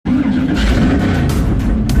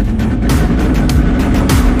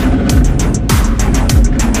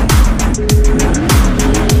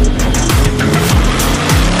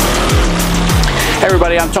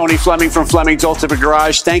I'm Tony Fleming from Flemings Ultimate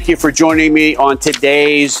Garage. Thank you for joining me on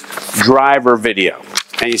today's driver video.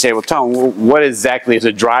 And you say, well, Tone, what exactly is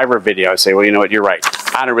a driver video? I say, well, you know what, you're right.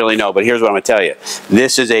 I don't really know, but here's what I'm gonna tell you.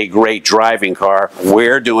 This is a great driving car.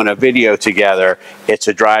 We're doing a video together. It's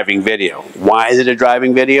a driving video. Why is it a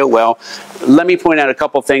driving video? Well, let me point out a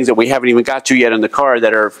couple things that we haven't even got to yet in the car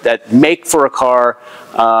that make for a car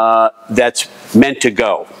that's meant to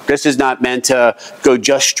go. This is not meant to go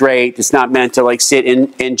just straight. It's not meant to like sit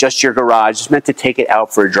in just your garage. It's meant to take it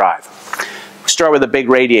out for a drive. Start with a big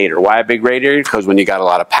radiator. Why a big radiator? Because when you got a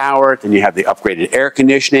lot of power, then you have the upgraded air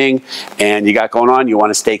conditioning, and you got going on, you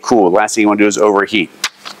want to stay cool. The last thing you want to do is overheat.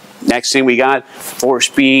 Next thing we got,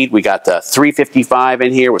 4-speed. We got the 355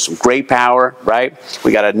 in here with some great power, right?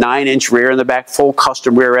 We got a 9-inch rear in the back, full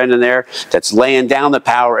custom rear end in there that's laying down the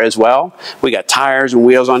power as well. We got tires and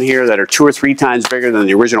wheels on here that are 2 or 3 times bigger than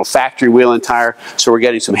the original factory wheel and tire, so we're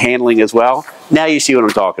getting some handling as well. Now you see what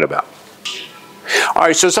I'm talking about. All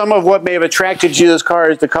right, so some of what may have attracted you to this car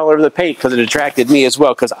is the color of the paint, because it attracted me as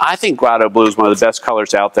well, because I think Grotto Blue is one of the best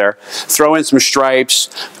colors out there. Throw in some stripes,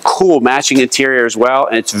 cool matching interior as well,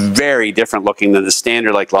 and it's very different looking than the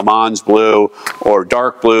standard like Le Mans blue or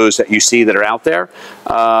dark blues that you see that are out there.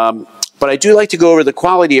 But I do like to go over the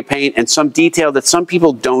quality of paint and some detail that some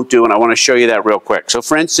people don't do, and I want to show you that real quick. So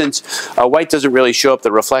for instance, white doesn't really show up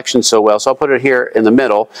the reflection so well, so I'll put it here in the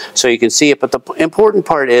middle so you can see it. But the important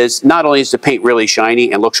part is not only is the paint really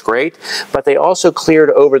shiny and looks great, but they also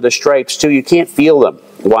cleared over the stripes too. You can't feel them.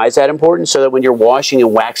 Why is that important? So that when you're washing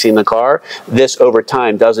and waxing the car, this over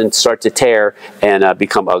time doesn't start to tear and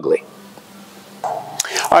become ugly.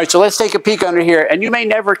 All right, so let's take a peek under here, and you may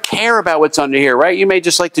never care about what's under here, right? You may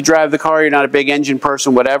just like to drive the car. You're not a big engine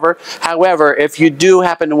person, whatever. However, if you do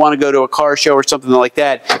happen to want to go to a car show or something like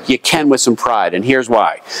that, you can with some pride, and here's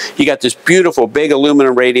why. You got this beautiful big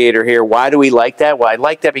aluminum radiator here. Why do we like that? Well, I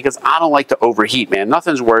like that because I don't like to overheat, man.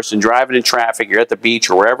 Nothing's worse than driving in traffic. You're at the beach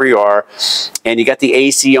or wherever you are, and you got the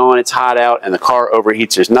AC on, it's hot out, and the car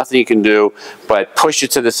overheats. There's nothing you can do but push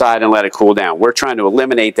it to the side and let it cool down. We're trying to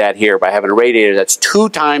eliminate that here by having a radiator that's 2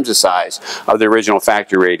 times the size of the original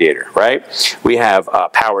factory radiator, right? We have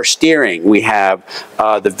power steering. We have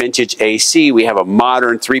the vintage AC. We have a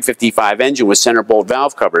modern 355 engine with center bolt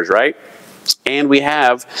valve covers, right? And we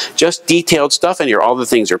have just detailed stuff in here. All the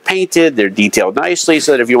things are painted. They're detailed nicely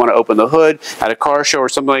so that if you want to open the hood at a car show or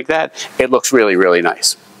something like that, it looks really, really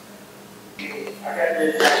nice.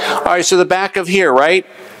 All right, so the back of here, right?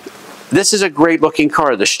 This is a great looking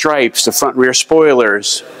car. The stripes, the front and rear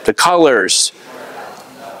spoilers, the colors,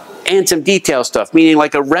 and some detail stuff, meaning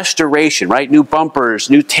like a restoration, right? New bumpers,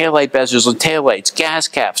 new taillight bezels and taillights, gas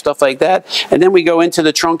caps, stuff like that. And then we go into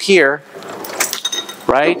the trunk here,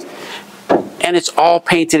 right? And it's all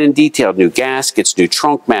painted and detailed. New gaskets, new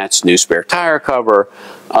trunk mats, new spare tire cover,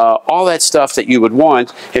 all that stuff that you would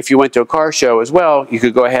want if you went to a car show as well. You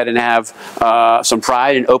could go ahead and have some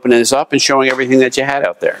pride in opening this up and showing everything that you had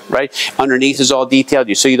out there, right? Underneath is all detailed.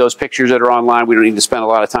 You see those pictures that are online. We don't need to spend a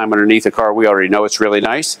lot of time underneath the car. We already know it's really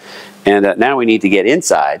nice. And now we need to get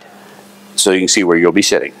inside so you can see where you'll be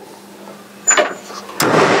sitting.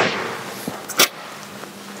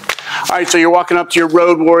 All right, so you're walking up to your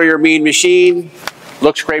Road Warrior Mean Machine.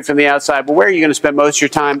 Looks great from the outside, but where are you going to spend most of your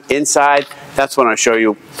time? Inside. That's what I'll show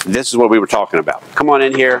you. This is what we were talking about. Come on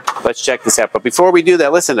in here. Let's check this out. But before we do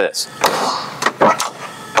that, listen to this.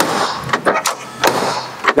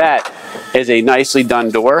 That is a nicely done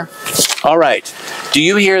door. All right. Do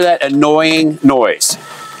you hear that annoying noise?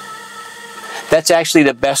 That's actually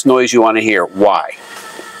the best noise you want to hear. Why?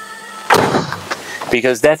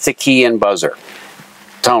 Because that's the key in buzzer.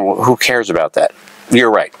 Who cares about that?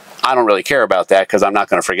 You're right. I don't really care about that because I'm not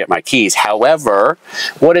going to forget my keys. However,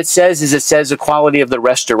 what it says is it says the quality of the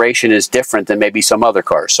restoration is different than maybe some other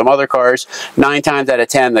cars. Some other cars, 9 times out of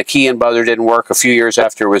 10, the key and buzzer didn't work a few years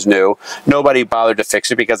after it was new. Nobody bothered to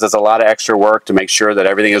fix it because there's a lot of extra work to make sure that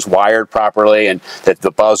everything is wired properly and that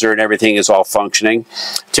the buzzer and everything is all functioning.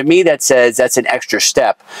 To me, that says that's an extra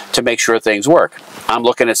step to make sure things work. I'm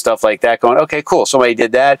looking at stuff like that going, okay, cool. Somebody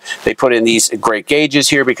did that. They put in these great gauges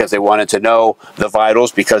here because they wanted to know the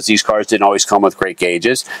vitals because these cars didn't always come with great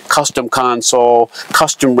gauges. Custom console,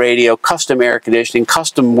 custom radio, custom air conditioning,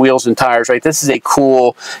 custom wheels and tires, right? This is a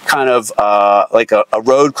cool kind of like a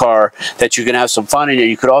road car that you can have some fun in, and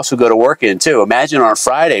you could also go to work in too. Imagine on a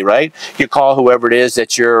Friday, right? You call whoever it is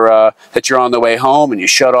that you're on the way home and you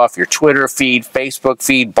shut off your Twitter feed, Facebook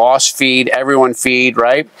feed, boss feed, everyone feed,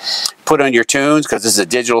 right? Put on your tunes because this is a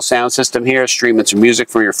digital sound system here, streaming some music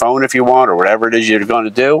from your phone if you want or whatever it is you're going to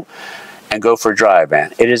do. And go for a drive,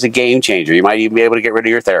 man. It is a game changer. You might even be able to get rid of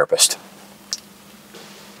your therapist.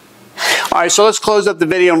 All right, so let's close up the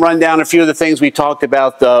video and run down a few of the things we talked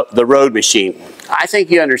about the road machine. I think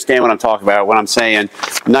you understand what I'm talking about when I'm saying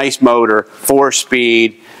nice motor,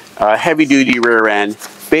 4-speed, heavy-duty rear end,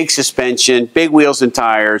 big suspension, big wheels and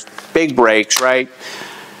tires, big brakes, right?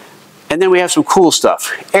 And then we have some cool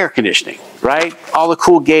stuff, air conditioning, right? All the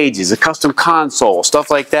cool gauges, a custom console,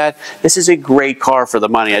 stuff like that. This is a great car for the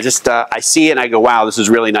money. I just, I see it and I go, wow, this is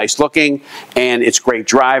really nice looking and it's great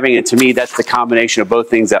driving. And to me, that's the combination of both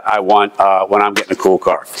things that I want when I'm getting a cool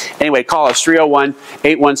car. Anyway, call us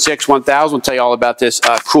 301-816-1000. We'll tell you all about this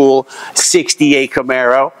cool 68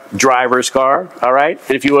 Camaro driver's car, all right?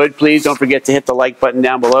 And if you would, please don't forget to hit the like button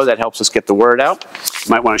down below. That helps us get the word out. You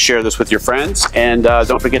might want to share this with your friends. And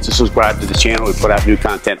don't forget to subscribe to the channel. We put out new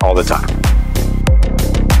content all the time.